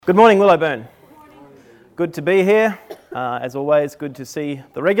Good morning, Willowburn. Good to be here. As always, good to see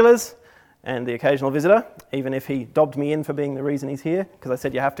the regulars and the occasional visitor, even if he dobbed me in for being the reason he's here, because I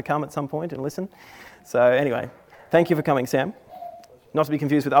said you have to come at some point and listen. So anyway, thank you for coming, Sam. Not to be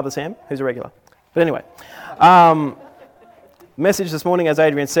confused with other Sam, who's a regular. But anyway, message this morning, as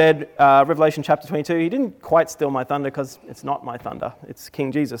Adrian said, Revelation chapter 22. He didn't quite steal my thunder because it's not my thunder. It's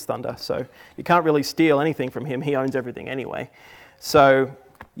King Jesus' thunder. So you can't really steal anything from him. He owns everything anyway. So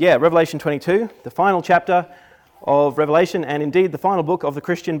yeah, Revelation 22, the final chapter of Revelation, and indeed the final book of the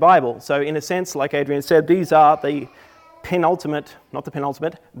Christian Bible. So in a sense, like Adrian said, these are the ultimate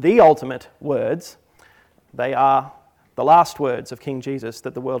words. They are the last words of King Jesus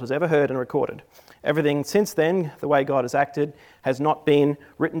that the world has ever heard and recorded. Everything since then, the way God has acted, has not been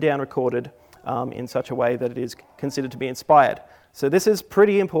written down, recorded in such a way that it is considered to be inspired. So this is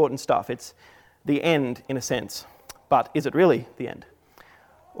pretty important stuff. It's the end in a sense. But is it really the end?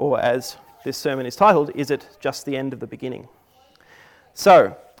 Or as this sermon is titled, is it just the end of the beginning?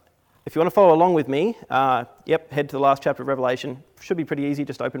 So, if you want to follow along with me, head to the last chapter of Revelation. Should be pretty easy,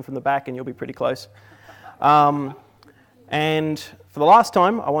 just open from the back and you'll be pretty close. And for the last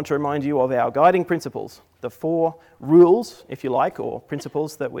time, I want to remind you of our guiding principles, the 4 rules, if you like, or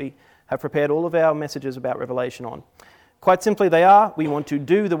principles that we have prepared all of our messages about Revelation on. Quite simply they are, we want to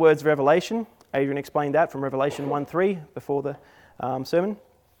do the words of Revelation. Adrian explained that from Revelation 1:3 before the sermon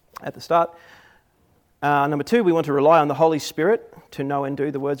at the start. Number 2, we want to rely on the Holy Spirit to know and do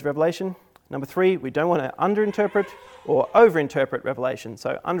the words of Revelation. Number 3, we don't want to underinterpret or overinterpret Revelation.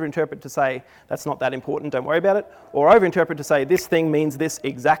 So underinterpret to say, that's not that important, don't worry about it. Or overinterpret to say, this thing means this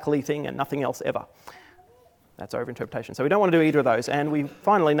exactly thing and nothing else ever. That's overinterpretation. So we don't want to do either of those. And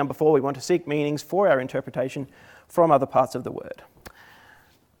finally, number 4, we want to seek meanings for our interpretation from other parts of the Word.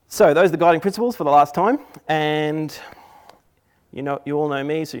 So those are the guiding principles for the last time. And you all know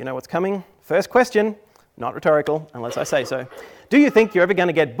me, so you know what's coming. First question, not rhetorical, unless I say so. Do you think you're ever going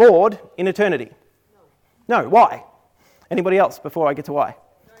to get bored in eternity? No. Why? Anybody else before I get to why?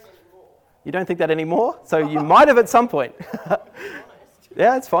 You don't think that anymore? So you might have at some point.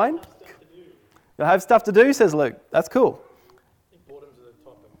 Yeah, it's fine. You'll have stuff to do, says Luke. That's cool. I think boredom's a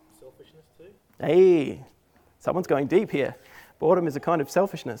type of selfishness too. Hey, someone's going deep here. Boredom is a kind of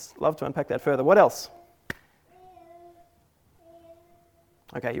selfishness. Love to unpack that further. What else?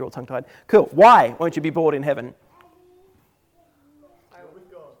 Okay, you're all tongue-tied. Cool. Why won't you be bored in heaven? We've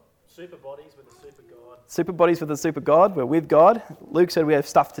got super bodies with a super God. Super bodies with a super God. We're with God. Luke said we have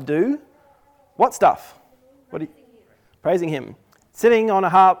stuff to do. What stuff? Praising him. Sitting on a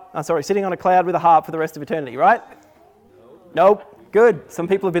cloud with a harp for the rest of eternity, right? Nope. Good. Some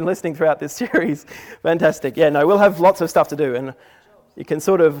people have been listening throughout this series. Fantastic. Yeah, no, we'll have lots of stuff to do, and you can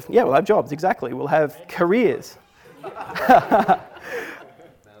we'll have jobs, exactly. We'll have careers.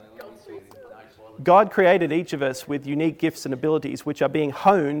 God created each of us with unique gifts and abilities which are being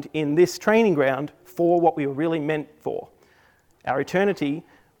honed in this training ground for what we were really meant for. Our eternity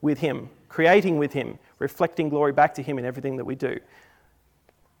with him, creating with him, reflecting glory back to him in everything that we do.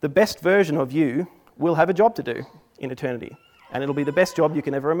 The best version of you will have a job to do in eternity, and it'll be the best job you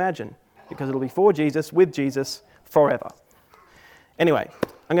can ever imagine because it'll be for Jesus, with Jesus, forever. Anyway,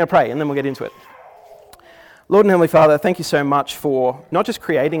 I'm going to pray and then we'll get into it. Lord and Heavenly Father, thank you so much for not just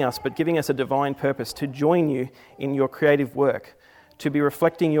creating us, but giving us a divine purpose to join you in your creative work, to be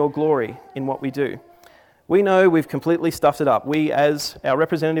reflecting your glory in what we do. We know we've completely stuffed it up. We, as our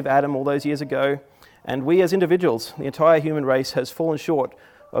representative Adam all those years ago, and we as individuals, the entire human race has fallen short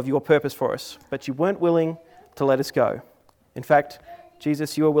of your purpose for us, but you weren't willing to let us go. In fact,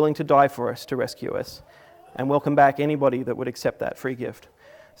 Jesus, you are willing to die for us, to rescue us, and welcome back anybody that would accept that free gift.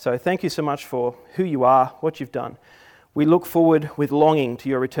 So thank you so much for who you are, what you've done. We look forward with longing to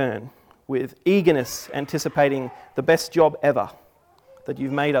your return, with eagerness anticipating the best job ever that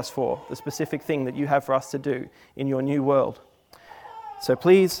you've made us for, the specific thing that you have for us to do in your new world. So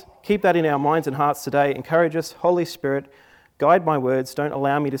please keep that in our minds and hearts today. Encourage us, Holy Spirit, guide my words. Don't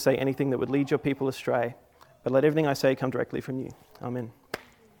allow me to say anything that would lead your people astray, but let everything I say come directly from you. Amen.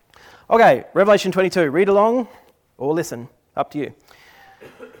 Okay, Revelation 22. Read along or listen. Up to you.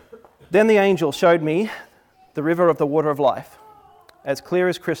 Then the angel showed me the river of the water of life, as clear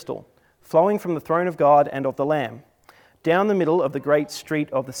as crystal, flowing from the throne of God and of the Lamb, down the middle of the great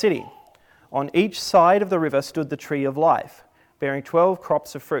street of the city. On each side of the river stood the tree of life, bearing 12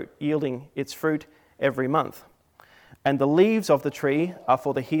 crops of fruit, yielding its fruit every month. And the leaves of the tree are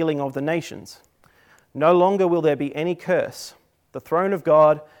for the healing of the nations. No longer will there be any curse. The throne of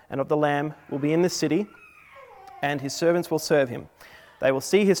God and of the Lamb will be in the city, and his servants will serve him. They will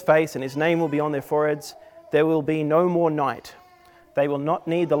see his face, and his name will be on their foreheads. There will be no more night. They will not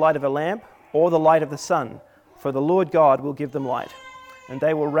need the light of a lamp or the light of the sun, for the Lord God will give them light, and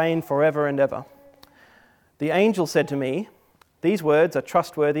they will reign forever and ever. The angel said to me, "These words are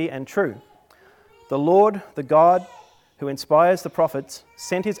trustworthy and true. The Lord, the God who inspires the prophets,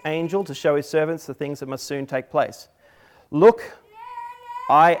 sent his angel to show his servants the things that must soon take place. Look,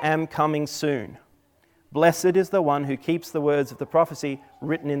 I am coming soon. Blessed is the one who keeps the words of the prophecy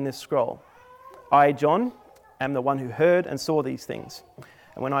written in this scroll. I, John, am the one who heard and saw these things.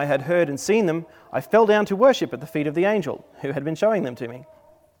 And when I had heard and seen them, I fell down to worship at the feet of the angel who had been showing them to me.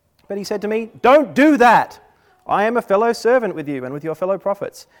 But he said to me, 'Don't do that! I am a fellow servant with you and with your fellow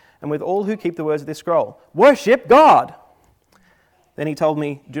prophets, and with all who keep the words of this scroll. Worship God!' Then he told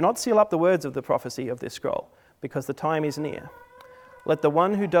me, 'Do not seal up the words of the prophecy of this scroll, because the time is near. Let the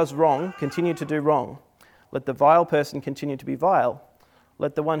one who does wrong continue to do wrong. Let the vile person continue to be vile.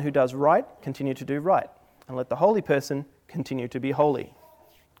 Let the one who does right continue to do right. And let the holy person continue to be holy.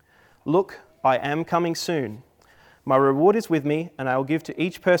 Look, I am coming soon. My reward is with me, and I will give to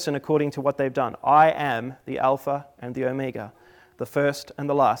each person according to what they've done. I am the Alpha and the Omega, the first and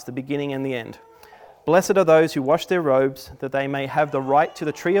the last, the beginning and the end. Blessed are those who wash their robes, that they may have the right to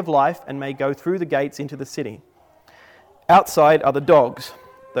the tree of life and may go through the gates into the city. Outside are the dogs,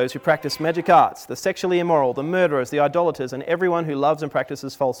 those who practice magic arts, the sexually immoral, the murderers, the idolaters, and everyone who loves and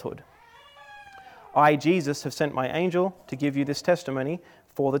practices falsehood. I, Jesus, have sent my angel to give you this testimony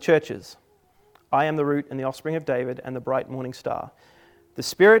for the churches. I am the root and the offspring of David and the bright morning star. The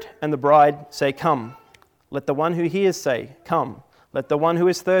Spirit and the bride say, 'Come.' Let the one who hears say, 'Come.' Let the one who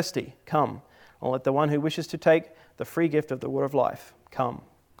is thirsty come. And let the one who wishes to take the free gift of the word of life come.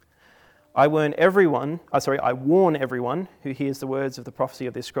 I warn everyone who hears the words of the prophecy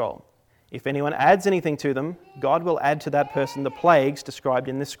of this scroll. If anyone adds anything to them, God will add to that person the plagues described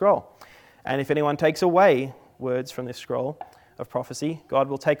in this scroll. And if anyone takes away words from this scroll of prophecy, God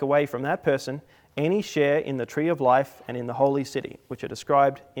will take away from that person any share in the tree of life and in the holy city, which are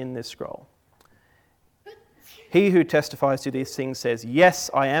described in this scroll. He who testifies to these things says, 'Yes,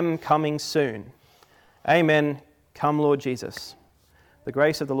 I am coming soon.' Amen. Come, Lord Jesus." The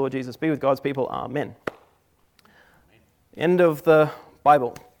grace of the Lord Jesus be with God's people. Amen. End of the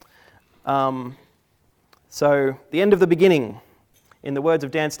Bible. So, the end of the beginning. In the words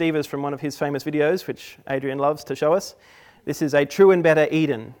of Dan Stevers from one of his famous videos, which Adrian loves to show us, this is a true and better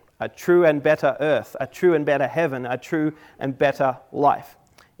Eden, a true and better earth, a true and better heaven, a true and better life.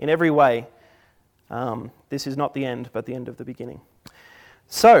 In every way, this is not the end, but the end of the beginning.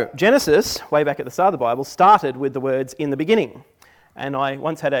 So, Genesis, way back at the start of the Bible, started with the words, "in the beginning." And I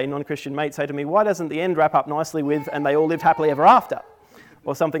once had a non-Christian mate say to me, "Why doesn't the end wrap up nicely with, 'and they all lived happily ever after'?"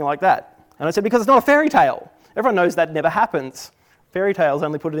 Or something like that. And I said, because it's not a fairy tale. Everyone knows that never happens. Fairy tales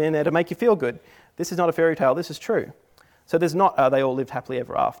only put it in there to make you feel good. This is not a fairy tale, this is true. So there's not, they all lived happily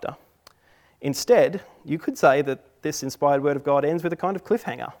ever after. Instead, you could say that this inspired word of God ends with a kind of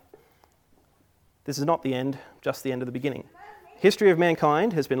cliffhanger. This is not the end, just the end of the beginning. History of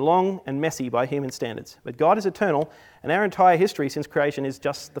mankind has been long and messy by human standards, but God is eternal, and our entire history since creation is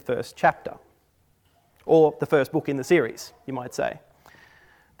just the first chapter, or the first book in the series, you might say.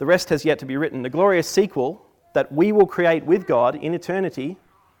 The rest has yet to be written. The glorious sequel that we will create with God in eternity,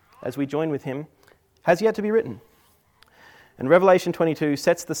 as we join with him, has yet to be written. And Revelation 22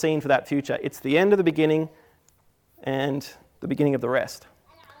 sets the scene for that future. It's the end of the beginning and the beginning of the rest,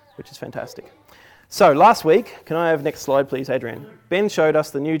 which is fantastic. So last week, can I have next slide please, Adrian? Ben showed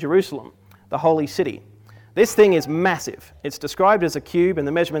us the New Jerusalem, the holy city. This thing is massive. It's described as a cube and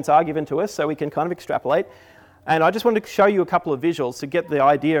the measurements are given to us so we can kind of extrapolate. And I just wanted to show you a couple of visuals to get the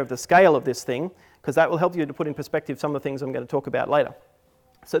idea of the scale of this thing, because that will help you to put in perspective some of the things I'm going to talk about later.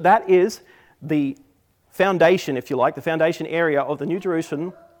 So that is the foundation, if you like, the foundation area of the New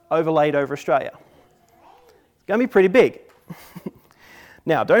Jerusalem overlaid over Australia. It's going to be pretty big.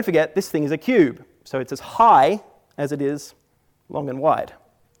 Now, don't forget, this thing is a cube. So it's as high as it is long and wide.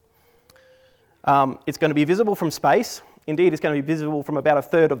 It's going to be visible from space. Indeed, it's going to be visible from about a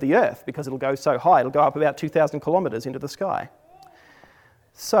third of the Earth because it'll go so high. It'll go up about 2,000 kilometres into the sky.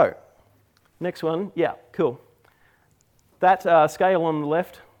 So, next one. Yeah, cool. That scale on the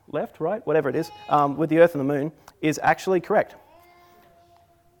left, right, whatever it is, with the Earth and the Moon is actually correct.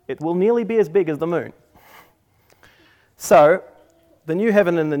 It will nearly be as big as the Moon. So, the new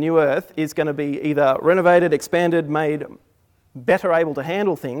heaven and the new earth is going to be either renovated, expanded, made better able to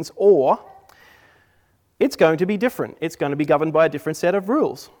handle things, or it's going to be different. It's going to be governed by a different set of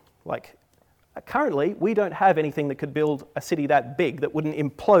rules. Like, currently, we don't have anything that could build a city that big that wouldn't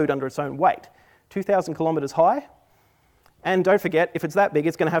implode under its own weight. 2,000 kilometres high. And don't forget, if it's that big,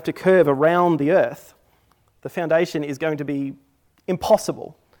 it's going to have to curve around the earth. The foundation is going to be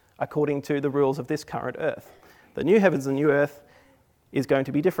impossible according to the rules of this current earth. The new heavens and new earth is going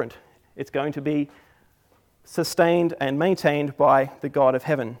to be different. It's going to be sustained and maintained by the God of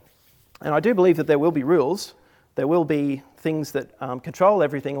heaven. And I do believe that there will be rules, there will be things that control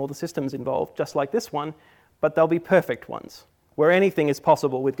everything, all the systems involved, just like this one, but they'll be perfect ones, where anything is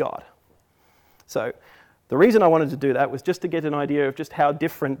possible with God. So the reason I wanted to do that was just to get an idea of just how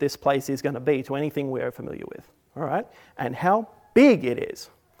different this place is going to be to anything we're familiar with, all right? And how big it is.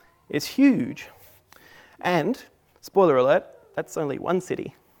 It's huge. And, spoiler alert, that's only one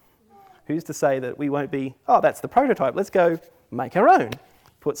city. Who's to say that we won't be, oh, that's the prototype, let's go make our own,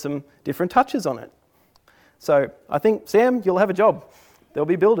 put some different touches on it. So I think, Sam, you'll have a job. There'll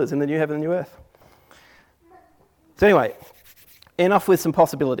be builders in the new heaven and new earth. So anyway, enough with some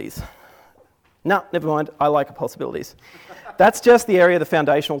possibilities. No, never mind, I like possibilities. That's just the area the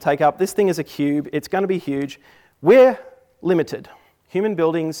foundation will take up. This thing is a cube, it's going to be huge. We're limited. Human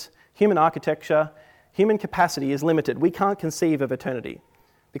buildings, human architecture, human capacity is limited. We can't conceive of eternity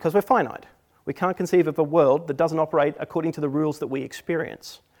because we're finite. We can't conceive of a world that doesn't operate according to the rules that we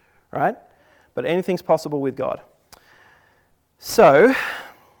experience, right? But anything's possible with God. So,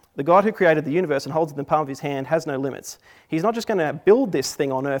 the God who created the universe and holds it in the palm of his hand has no limits. He's not just going to build this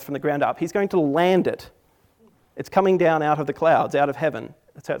thing on earth from the ground up, he's going to land it. It's coming down out of the clouds, out of heaven.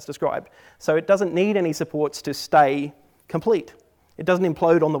 That's how it's described. So it doesn't need any supports to stay complete. It doesn't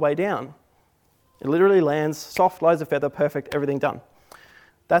implode on the way down. It literally lands soft, lies a feather, perfect, everything done.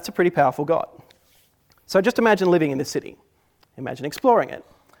 That's a pretty powerful God. So just imagine living in this city. Imagine exploring it.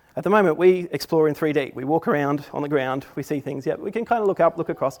 At the moment, we explore in 3D. We walk around on the ground, we see things. Yeah, we can kind of look up, look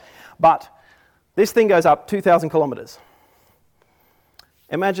across. But this thing goes up 2,000 kilometres.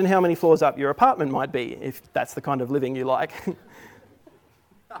 Imagine how many floors up your apartment might be, if that's the kind of living you like.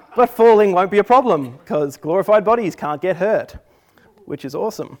 But falling won't be a problem, because glorified bodies can't get hurt, which is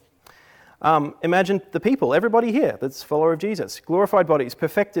awesome. Imagine the people, everybody here that's a follower of Jesus. Glorified bodies,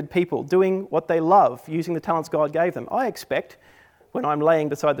 perfected people, doing what they love, using the talents God gave them. I expect, when I'm laying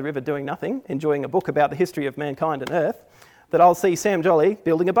beside the river doing nothing, enjoying a book about the history of mankind and earth, that I'll see Sam Jolly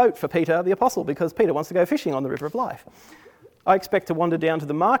building a boat for Peter the Apostle, because Peter wants to go fishing on the River of Life. I expect to wander down to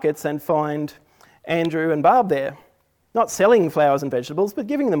the markets and find Andrew and Barb there, not selling flowers and vegetables, but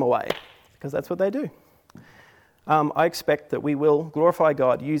giving them away, because that's what they do. I expect that we will glorify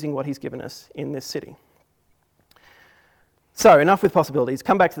God using what he's given us in this city. So, enough with possibilities.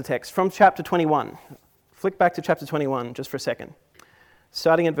 Come back to the text from chapter 21. Flick back to chapter 21 just for a second.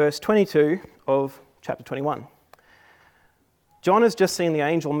 Starting at verse 22 of chapter 21. John has just seen the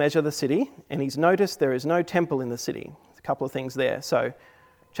angel measure the city, and he's noticed there is no temple in the city. There's a couple of things there. So,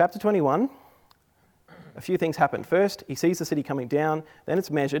 chapter 21, a few things happen. First, he sees the city coming down, then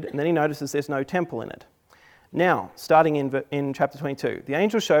it's measured, and then he notices there's no temple in it. Now, starting in chapter 22, the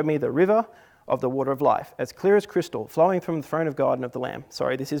angel showed me the river of the water of life, as clear as crystal, flowing from the throne of God and of the Lamb.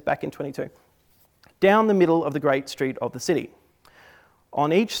 Sorry, this is back in 22. Down the middle of the great street of the city.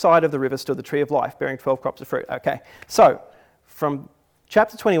 On each side of the river stood the tree of life, bearing 12 crops of fruit. Okay, so from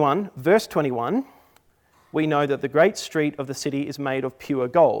chapter 21, verse 21, we know that the great street of the city is made of pure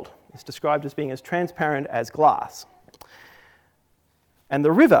gold. It's described as being as transparent as glass. And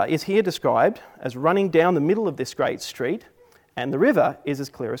the river is here described as running down the middle of this great street, and the river is as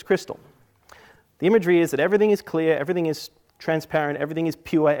clear as crystal. The imagery is that everything is clear, everything is transparent, everything is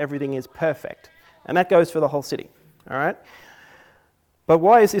pure, everything is perfect. And that goes for the whole city, all right? But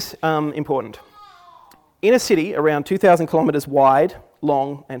why is this important? In a city around 2,000 kilometres wide,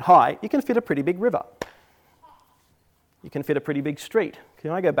 long and high, you can fit a pretty big river. You can fit a pretty big street.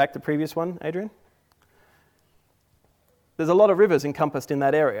 Can I go back to the previous one, Adrian? There's a lot of rivers encompassed in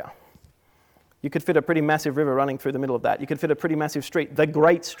that area. You could fit a pretty massive river running through the middle of that. You could fit a pretty massive street, the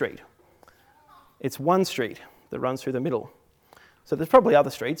Great Street. It's one street that runs through the middle. So there's probably other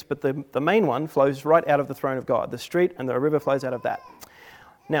streets, but the main one flows right out of the throne of God. The street and the river flows out of that.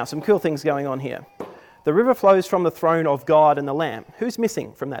 Now, some cool things going on here. The river flows from the throne of God and the Lamb. Who's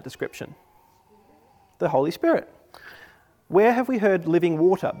missing from that description? The Holy Spirit. Where have we heard living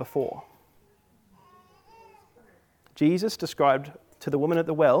water before? Jesus described to the woman at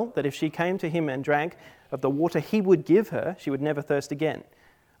the well that if she came to him and drank of the water he would give her, she would never thirst again.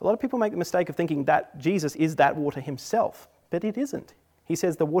 A lot of people make the mistake of thinking that Jesus is that water himself, but it isn't. He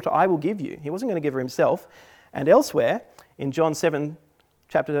says, the water I will give you. He wasn't going to give her himself. And elsewhere, in John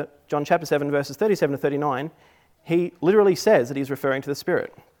chapter 7, verses 37 to 39, he literally says that he's referring to the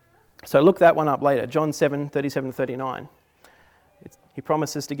Spirit. So look that one up later, John 7, 37 to 39. He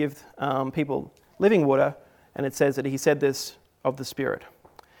promises to give people living water, and it says that he said this of the Spirit.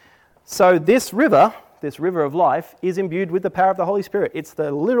 So this river this river of life, is imbued with the power of the Holy Spirit. It's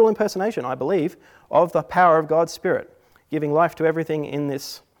the literal impersonation, I believe, of the power of God's Spirit, giving life to everything in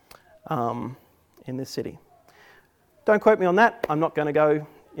this city. Don't quote me on that. I'm not going to go,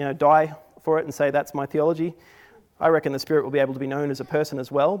 die for it and say that's my theology. I reckon the Spirit will be able to be known as a person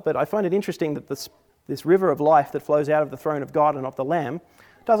as well, but I find it interesting that this river of life that flows out of the throne of God and of the Lamb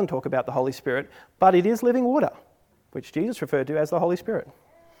doesn't talk about the Holy Spirit, but it is living water, which Jesus referred to as the Holy Spirit.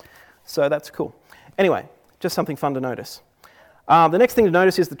 So that's cool. Anyway, just something fun to notice. The next thing to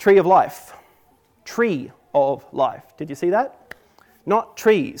notice is the tree of life. Tree of life. Did you see that? Not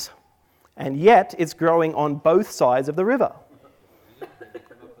trees. And yet it's growing on both sides of the river.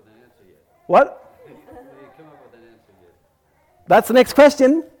 What? That's the next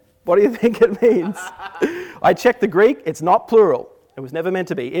question. What do you think it means? I checked the Greek. It's not plural. It was never meant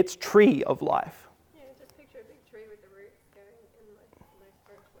to be. It's tree of life. Yeah, just picture a big tree with the roots going in like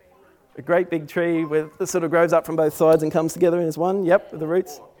a way. A great big tree that sort of grows up from both sides and comes together as one. Yep, with the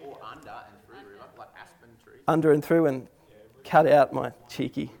roots. Or under and through, like aspen tree. Under and through and cut out my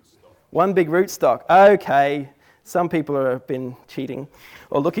cheeky. One big rootstock. Okay. Some people have been cheating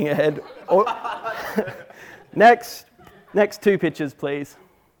or looking ahead. Next two pictures, please.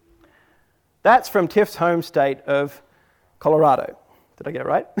 That's from Tiff's home state of Colorado. Did I get it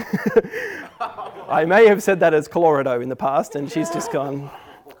right? I may have said that as Colorado in the past, and she's just gone,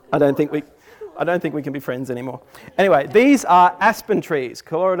 I don't think we can be friends anymore. Anyway, these are aspen trees.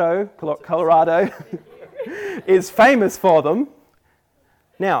 Colorado is famous for them.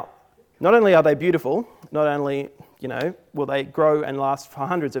 Now, not only are they beautiful, not only, will they grow and last for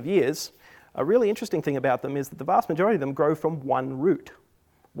hundreds of years, a really interesting thing about them is that the vast majority of them grow from one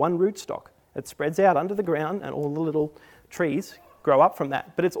rootstock. It spreads out under the ground and all the little trees grow up from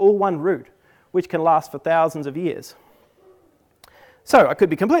that. But it's all one root, which can last for thousands of years. So I could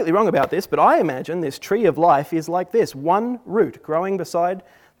be completely wrong about this, but I imagine this tree of life is like this. One root growing beside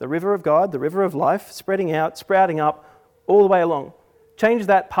the river of God, the river of life, spreading out, sprouting up all the way along. Change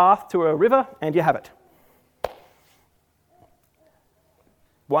that path to a river and you have it.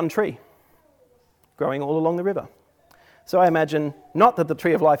 One tree growing all along the river. So I imagine not that the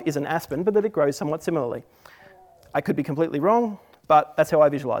tree of life is an aspen, but that it grows somewhat similarly. I could be completely wrong, but that's how I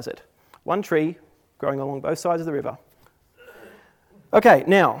visualize it. One tree growing along both sides of the river. Okay,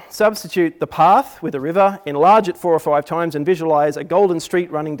 now substitute the path with a river, enlarge it 4 or 5 times and visualize a golden street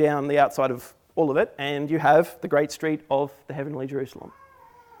running down the outside of all of it, and you have the great street of the heavenly Jerusalem.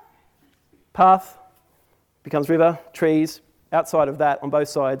 Path becomes river, trees, outside of that on both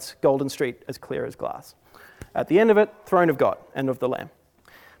sides, golden street as clear as glass. At the end of it, throne of God and of the Lamb.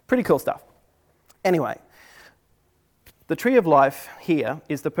 Pretty cool stuff. Anyway, the tree of life here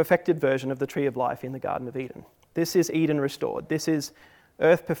is the perfected version of the tree of life in the Garden of Eden. This is Eden restored. This is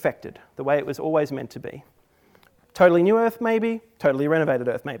earth perfected, the way it was always meant to be. Totally new earth, maybe. Totally renovated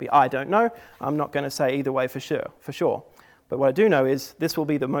earth, maybe. I don't know. I'm not going to say either way for sure. But what I do know is this will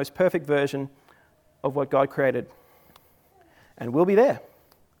be the most perfect version of what God created. And we'll be there.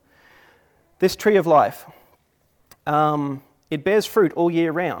 This tree of life, it bears fruit all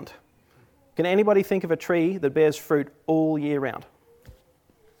year round. Can anybody think of a tree that bears fruit all year round?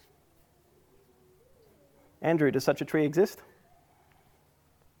 Andrew, does such a tree exist?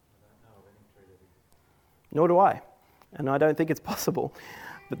 Nor do I. And I don't think it's possible.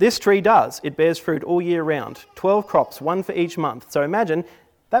 But this tree does. It bears fruit all year round. 12 crops, 1 for each month. So imagine,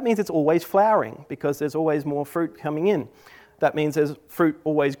 that means it's always flowering because there's always more fruit coming in. That means there's fruit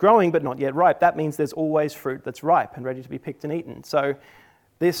always growing but not yet ripe. That means there's always fruit that's ripe and ready to be picked and eaten. So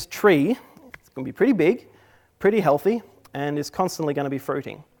this tree is going to be pretty big, pretty healthy, and is constantly going to be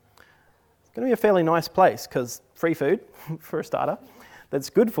fruiting. It's going to be a fairly nice place because free food, for a starter, that's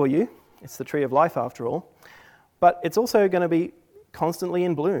good for you. It's the tree of life after all. But it's also going to be constantly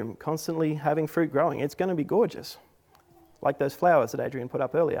in bloom, constantly having fruit growing. It's going to be gorgeous, like those flowers that Adrian put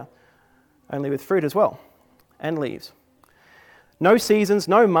up earlier, only with fruit as well, and leaves. No seasons,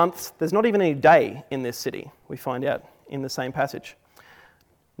 no months, there's not even any day in this city, we find out in the same passage.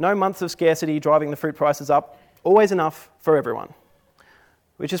 No months of scarcity driving the fruit prices up, always enough for everyone,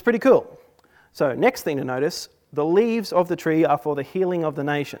 which is pretty cool. So next thing to notice, the leaves of the tree are for the healing of the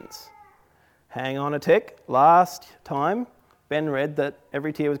nations. Hang on a tick. Last time, Ben read that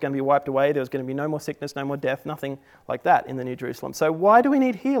every tear was going to be wiped away, there was going to be no more sickness, no more death, nothing like that in the New Jerusalem. So why do we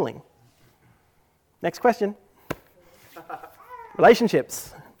need healing? Next question.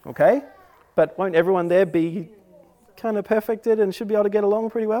 Relationships, okay? But won't everyone there be kind of perfected and should be able to get along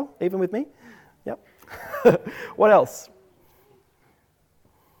pretty well, even with me? Yep. What else?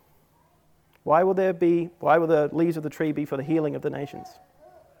 Why will the leaves of the tree be for the healing of the nations?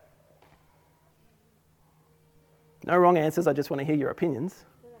 No wrong answers, I just want to hear your opinions.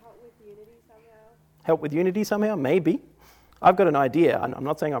 Does it help with unity somehow? Help with unity somehow? Maybe. I've got an idea. I'm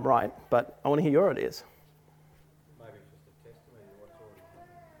not saying I'm right, but I want to hear your ideas. Maybe it's just a testimony of what's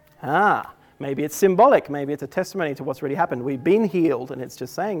already happened. Maybe it's symbolic. Maybe it's a testimony to what's already happened. We've been healed, and it's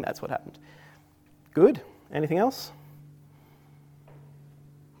just saying that's what happened. Good. Anything else?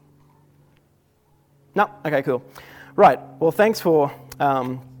 No? Okay, cool. Right. Well, thanks for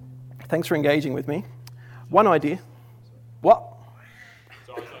engaging with me. One idea. What?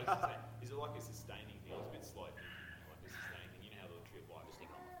 So I was just saying, is it like a sustaining thing? I was a bit slow thinking, like a sustaining thing. You know how the tree of life just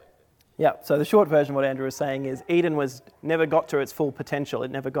affected. Yeah, so the short version of what Andrew was saying is Eden never got to its full potential.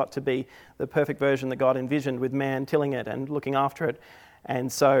 It never got to be the perfect version that God envisioned with man tilling it and looking after it.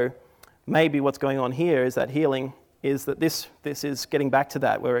 And so maybe what's going on here is that healing is that this is getting back to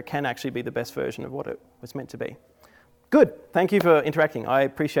that, where it can actually be the best version of what it was meant to be. Good. Thank you for interacting. I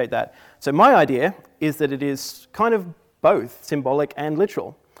appreciate that. So my idea is that it is kind of both symbolic and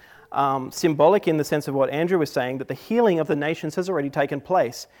literal. Symbolic in the sense of what Andrew was saying, that the healing of the nations has already taken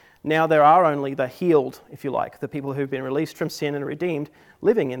place. Now there are only the healed, if you like, the people who've been released from sin and redeemed,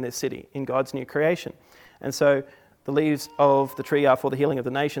 living in this city, in God's new creation. And so the leaves of the tree are for the healing of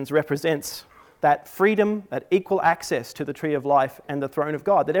the nations represents that freedom, that equal access to the tree of life and the throne of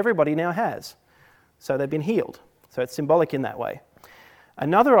God that everybody now has. So they've been healed. So it's symbolic in that way.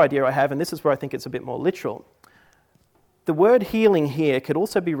 Another idea I have, and this is where I think it's a bit more literal, the word healing here could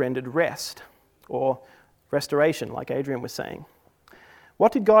also be rendered rest or restoration, like Adrian was saying.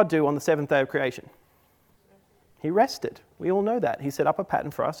 What did God do on the seventh day of creation? He rested. We all know that. He set up a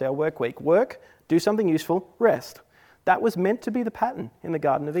pattern for us, our work week. Work, do something useful, rest. That was meant to be the pattern in the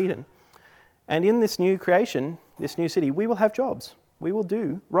Garden of Eden. And in this new creation, this new city, we will have jobs. We will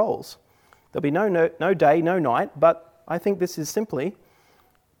do roles. There'll be no day, no night, but I think this is simply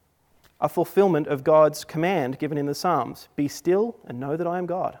a fulfillment of God's command given in the Psalms. Be still and know that I am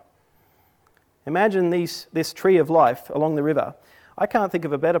God. Imagine this tree of life along the river. I can't think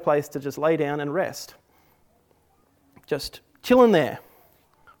of a better place to just lay down and rest. Just chilling there,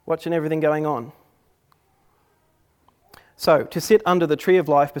 watching everything going on. So, to sit under the tree of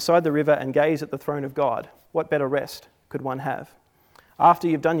life beside the river and gaze at the throne of God, what better rest could one have? After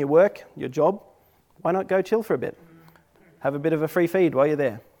you've done your work, your job, why not go chill for a bit? Have a bit of a free feed while you're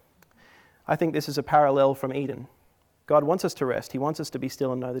there. I think this is a parallel from Eden. God wants us to rest. He wants us to be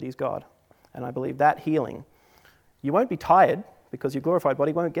still and know that He's God. And I believe that healing, you won't be tired because your glorified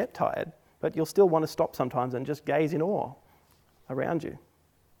body won't get tired, but you'll still want to stop sometimes and just gaze in awe around you.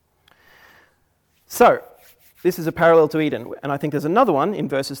 So, this is a parallel to Eden, and I think there's another one in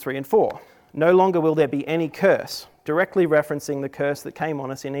verses 3 and 4. No longer will there be any curse, directly referencing the curse that came on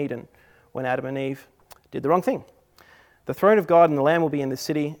us in Eden when Adam and Eve did the wrong thing. The throne of God and the Lamb will be in this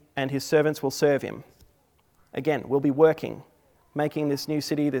city, and His servants will serve Him. Again, we'll be working, making this new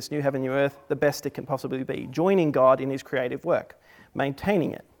city, this new heaven, new earth, the best it can possibly be, joining God in His creative work,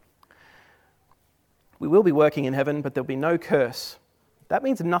 maintaining it. We will be working in heaven, but there'll be no curse. That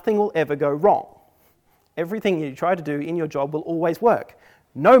means nothing will ever go wrong. Everything you try to do in your job will always work.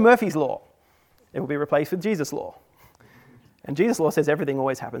 No Murphy's Law. It will be replaced with Jesus' Law. And Jesus' Law says everything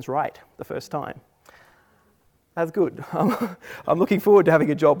always happens right the first time. That's good. I'm looking forward to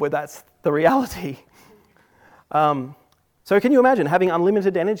having a job where that's the reality. So can you imagine having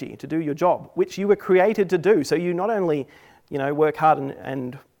unlimited energy to do your job, which you were created to do? So you not only, work hard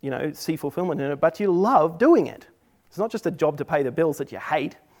and see fulfillment in it, but you love doing it. It's not just a job to pay the bills that you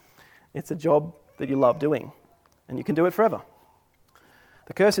hate. It's a job that you love doing, and you can do it forever.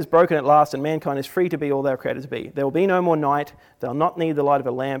 The curse is broken at last, and mankind is free to be all they are created to be. There will be no more night. They'll not need the light of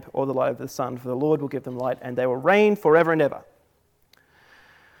a lamp or the light of the sun, for the Lord will give them light, and they will reign forever and ever.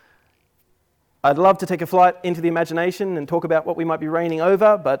 I'd love to take a flight into the imagination and talk about what we might be reigning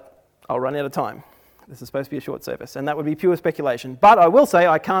over, but I'll run out of time. This is supposed to be a short service, and that would be pure speculation. But I will say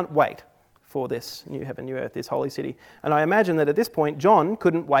I can't wait for this new heaven, new earth, this holy city. And I imagine that at this point, John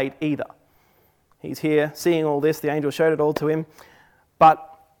couldn't wait either. He's here seeing all this. The angel showed it all to him.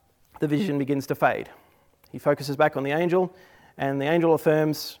 But the vision begins to fade. He focuses back on the angel, and the angel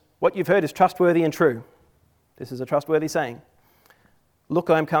affirms, what you've heard is trustworthy and true. This is a trustworthy saying. Look,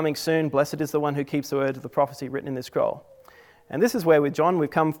 I am coming soon. Blessed is the one who keeps the word of the prophecy written in this scroll. And this is where with John we've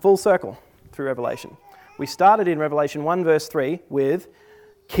come full circle through Revelation. We started in Revelation 1 verse 3 with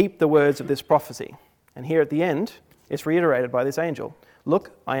keep the words of this prophecy. And here at the end, it's reiterated by this angel.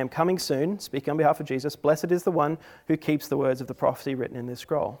 Look, I am coming soon, speaking on behalf of Jesus. Blessed is the one who keeps the words of the prophecy written in this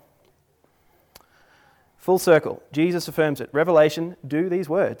scroll. Full circle. Jesus affirms it. Revelation, do these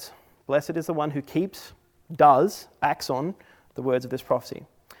words. Blessed is the one who keeps, does, acts on the words of this prophecy.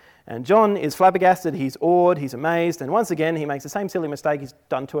 And John is flabbergasted, he's awed, he's amazed, and once again he makes the same silly mistake he's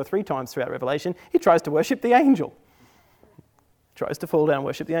done 2 or 3 times throughout Revelation. He tries to worship the angel. Tries to fall down and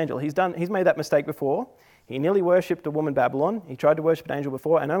worship the angel. He's made that mistake before. He nearly worshipped a woman Babylon. He tried to worship an angel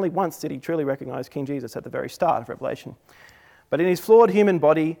before, and only once did he truly recognize King Jesus at the very start of Revelation. But in his flawed human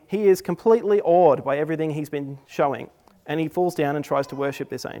body, he is completely awed by everything he's been showing, and he falls down and tries to worship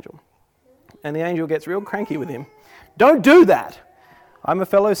this angel. And the angel gets real cranky with him. Don't do that! I'm a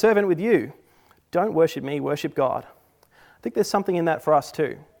fellow servant with you. Don't worship me, worship God. I think there's something in that for us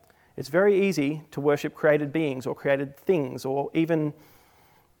too. It's very easy to worship created beings or created things or even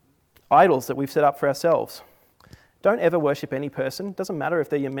idols that we've set up for ourselves. Don't ever worship any person. It doesn't matter if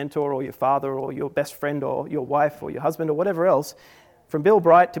they're your mentor or your father or your best friend or your wife or your husband or whatever else. From Bill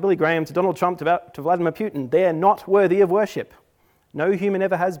Bright to Billy Graham to Donald Trump to Vladimir Putin, they're not worthy of worship. No human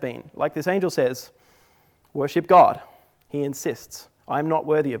ever has been. Like this angel says, worship God. He insists. I'm not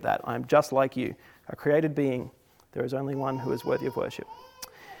worthy of that. I'm just like you, a created being. There is only one who is worthy of worship.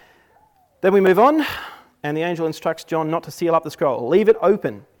 Then we move on, and the angel instructs John not to seal up the scroll. Leave it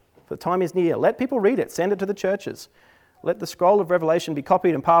open, for the time is near. Let people read it. Send it to the churches. Let the scroll of Revelation be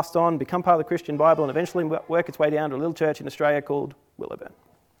copied and passed on, become part of the Christian Bible, and eventually work its way down to a little church in Australia called Willowburn,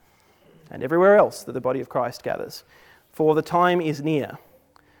 and everywhere else that the body of Christ gathers. For the time is near.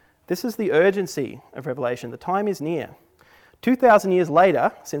 This is the urgency of Revelation. The time is near. 2,000 years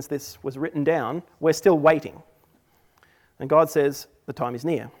later, since this was written down, we're still waiting. And God says the time is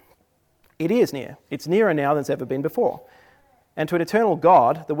near. It is near. It's nearer now than it's ever been before. And to an eternal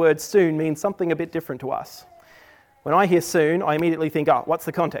God, the word soon means something a bit different to us. When I hear soon, I immediately think, what's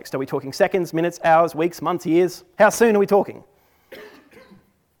the context? Are we talking seconds, minutes, hours, weeks, months, years? How soon are we talking?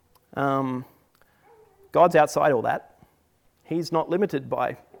 God's outside all that. He's not limited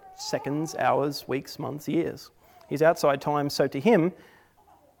by seconds, hours, weeks, months, years. He's outside time, so to him,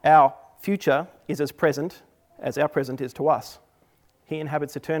 our future is as present as our present is to us. He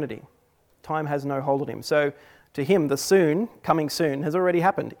inhabits eternity. Time has no hold on him. So to him, the soon, coming soon, has already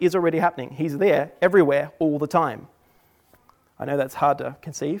happened, is already happening. He's there, everywhere, all the time. I know that's hard to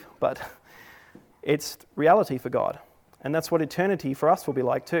conceive, but it's reality for God. And that's what eternity for us will be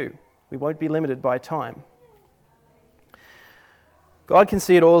like too. We won't be limited by time. God can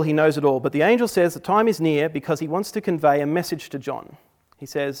see it all, he knows it all, but the angel says the time is near because he wants to convey a message to John. He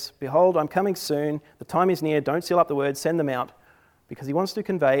says, behold, I'm coming soon, the time is near, don't seal up the words, send them out, because he wants to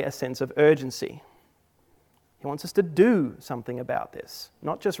convey a sense of urgency. He wants us to do something about this,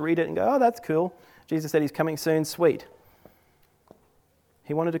 not just read it and go, that's cool. Jesus said he's coming soon, sweet.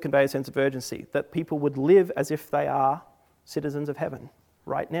 He wanted to convey a sense of urgency, that people would live as if they are citizens of heaven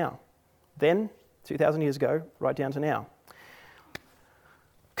right now. Then, 2,000 years ago, right down to now.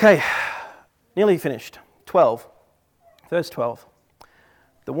 Okay, nearly finished. 12, verse 12.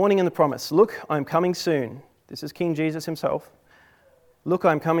 The warning and the promise. Look, I'm coming soon. This is King Jesus himself. Look,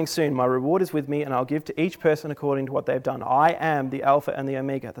 I'm coming soon. My reward is with me, and I'll give to each person according to what they've done. I am the Alpha and the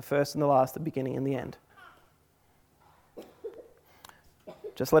Omega, the first and the last, the beginning and the end.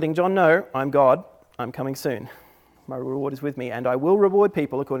 Just letting John know, I'm God, I'm coming soon. My reward is with me, and I will reward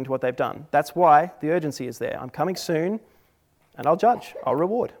people according to what they've done. That's why the urgency is there. I'm coming soon, and I'll judge, I'll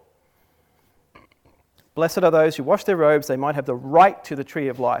reward. Blessed are those who wash their robes, they might have the right to the tree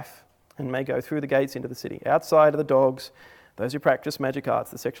of life, and may go through the gates into the city. Outside are the dogs, those who practice magic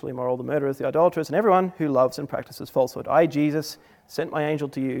arts, the sexually immoral, the murderers, the idolaters, and everyone who loves and practices falsehood. I, Jesus, sent my angel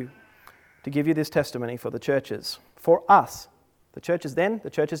to you to give you this testimony for the churches. For us. The churches then, the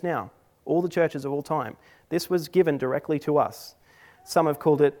churches now. All the churches of all time. This was given directly to us. Some have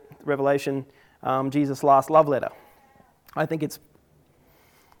called it, Revelation, Jesus' last love letter. I think it's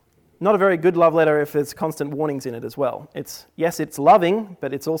not a very good love letter if there's constant warnings in it as well. It's loving,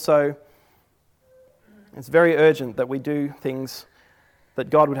 but it's very urgent that we do things that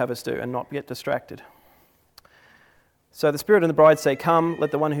God would have us do and not get distracted. So the Spirit and the bride say, come.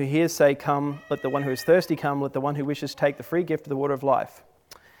 Let the one who hears say, come. Let the one who is thirsty come. Let the one who wishes take the free gift of the water of life.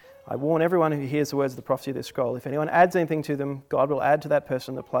 I warn everyone who hears the words of the prophecy of this scroll. If anyone adds anything to them, God will add to that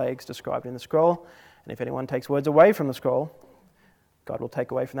person the plagues described in the scroll. And if anyone takes words away from the scroll, God will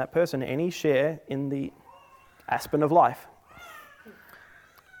take away from that person any share in the aspen of life.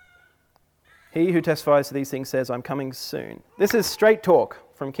 He who testifies to these things says, I'm coming soon. This is straight talk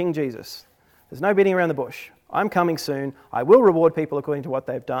from King Jesus. There's no beating around the bush. I'm coming soon. I will reward people according to what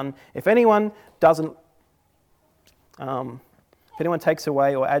they've done. If anyone takes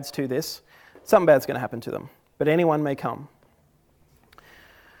away or adds to this, something bad's going to happen to them. But anyone may come.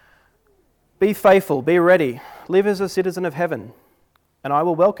 Be faithful, be ready, live as a citizen of heaven, and I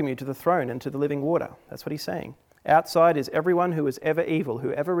will welcome you to the throne and to the living water. That's what he's saying. Outside is everyone who was ever evil,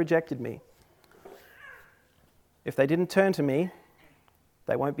 who ever rejected me. If they didn't turn to me,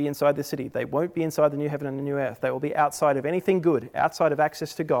 they won't be inside the city. They won't be inside the new heaven and the new earth. They will be outside of anything good, outside of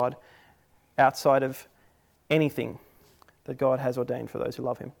access to God, outside of anything that God has ordained for those who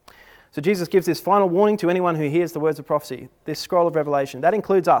love him. So Jesus gives this final warning to anyone who hears the words of prophecy, this scroll of Revelation. That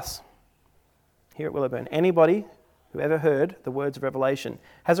includes us here at Willowburn. Anybody who ever heard the words of Revelation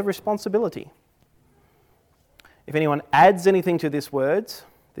has a responsibility. If anyone adds anything to this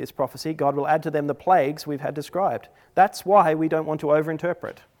prophecy, God will add to them the plagues we've had described. That's why we don't want to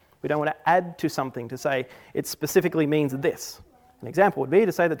overinterpret. We don't want to add to something to say it specifically means this. An example would be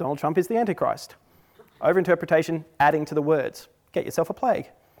to say that Donald Trump is the Antichrist. Overinterpretation, adding to the words. Get yourself a plague.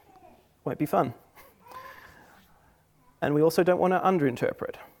 Won't be fun. And we also don't want to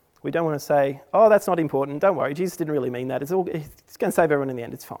underinterpret. We don't want to say, oh, that's not important. Don't worry, Jesus didn't really mean that. It's going to save everyone in the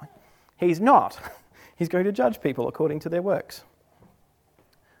end. It's fine. He's not. He's going to judge people according to their works.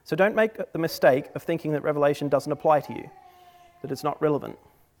 So don't make the mistake of thinking that Revelation doesn't apply to you, that it's not relevant.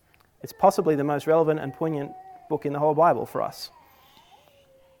 It's possibly the most relevant and poignant book in the whole Bible for us,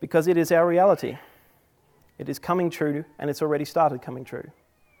 because it is our reality. It is coming true, and it's already started coming true.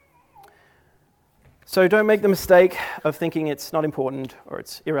 So don't make the mistake of thinking it's not important, or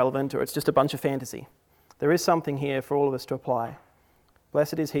it's irrelevant, or it's just a bunch of fantasy. There is something here for all of us to apply.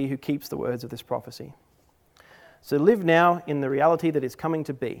 Blessed is he who keeps the words of this prophecy. So live now in the reality that is coming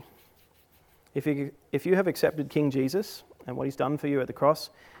to be. If you have accepted King Jesus and what he's done for you at the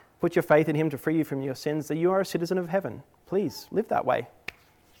cross, put your faith in him to free you from your sins, that you are a citizen of heaven. Please, live that way.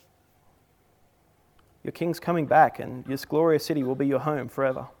 Your king's coming back, and this glorious city will be your home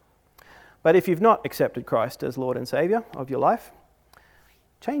forever. But if you've not accepted Christ as Lord and Saviour of your life,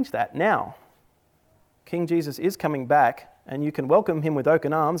 change that now. King Jesus is coming back, and you can welcome him with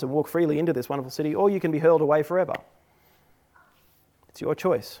open arms and walk freely into this wonderful city, or you can be hurled away forever. It's your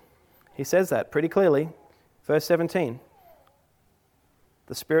choice. He says that pretty clearly. Verse 17.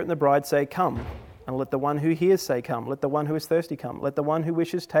 The Spirit and the bride say, come, and let the one who hears say, come. Let the one who is thirsty come. Let the one who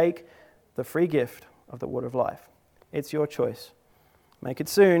wishes take the free gift of the water of life. It's your choice. Make it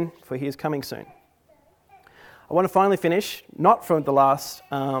soon, for he is coming soon. I want to finally finish, not from the last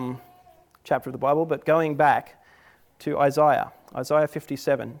chapter of the Bible, but going back to Isaiah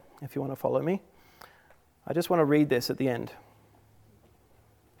 57, if you want to follow me. I just want to read this at the end.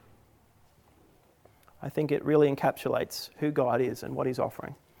 I think it really encapsulates who God is and what he's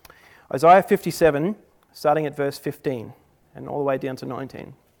offering. Isaiah 57, starting at verse 15, and all the way down to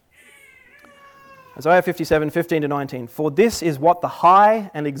 19. Isaiah 57, 15 to 19. For this is what the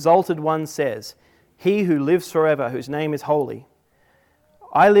high and exalted one says, he who lives forever, whose name is holy.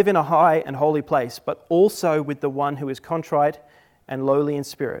 I live in a high and holy place, but also with the one who is contrite and lowly in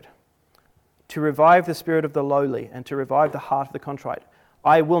spirit, to revive the spirit of the lowly and to revive the heart of the contrite.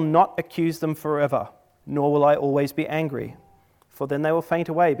 I will not accuse them forever, nor will I always be angry, for then they will faint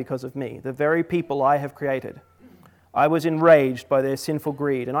away because of me, the very people I have created. I was enraged by their sinful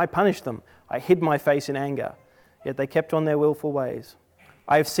greed, and I punished them. I hid my face in anger, yet they kept on their willful ways.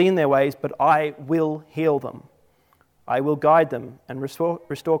 I have seen their ways, but I will heal them. I will guide them and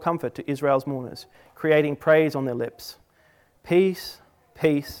restore comfort to Israel's mourners, creating praise on their lips. Peace,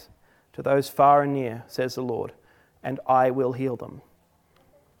 peace to those far and near, says the Lord, and I will heal them.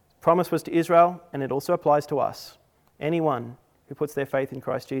 Promise was to Israel, and it also applies to us. Anyone who puts their faith in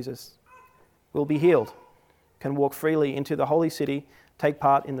Christ Jesus will be healed, can walk freely into the holy city, take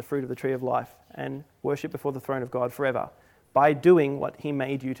part in the fruit of the tree of life, and worship before the throne of God forever by doing what he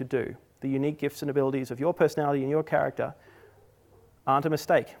made you to do. The unique gifts and abilities of your personality and your character aren't a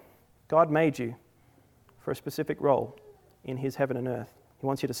mistake. God made you for a specific role in his heaven and earth. He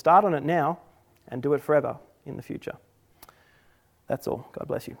wants you to start on it now and do it forever in the future. That's all. God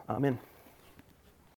bless you. Amen.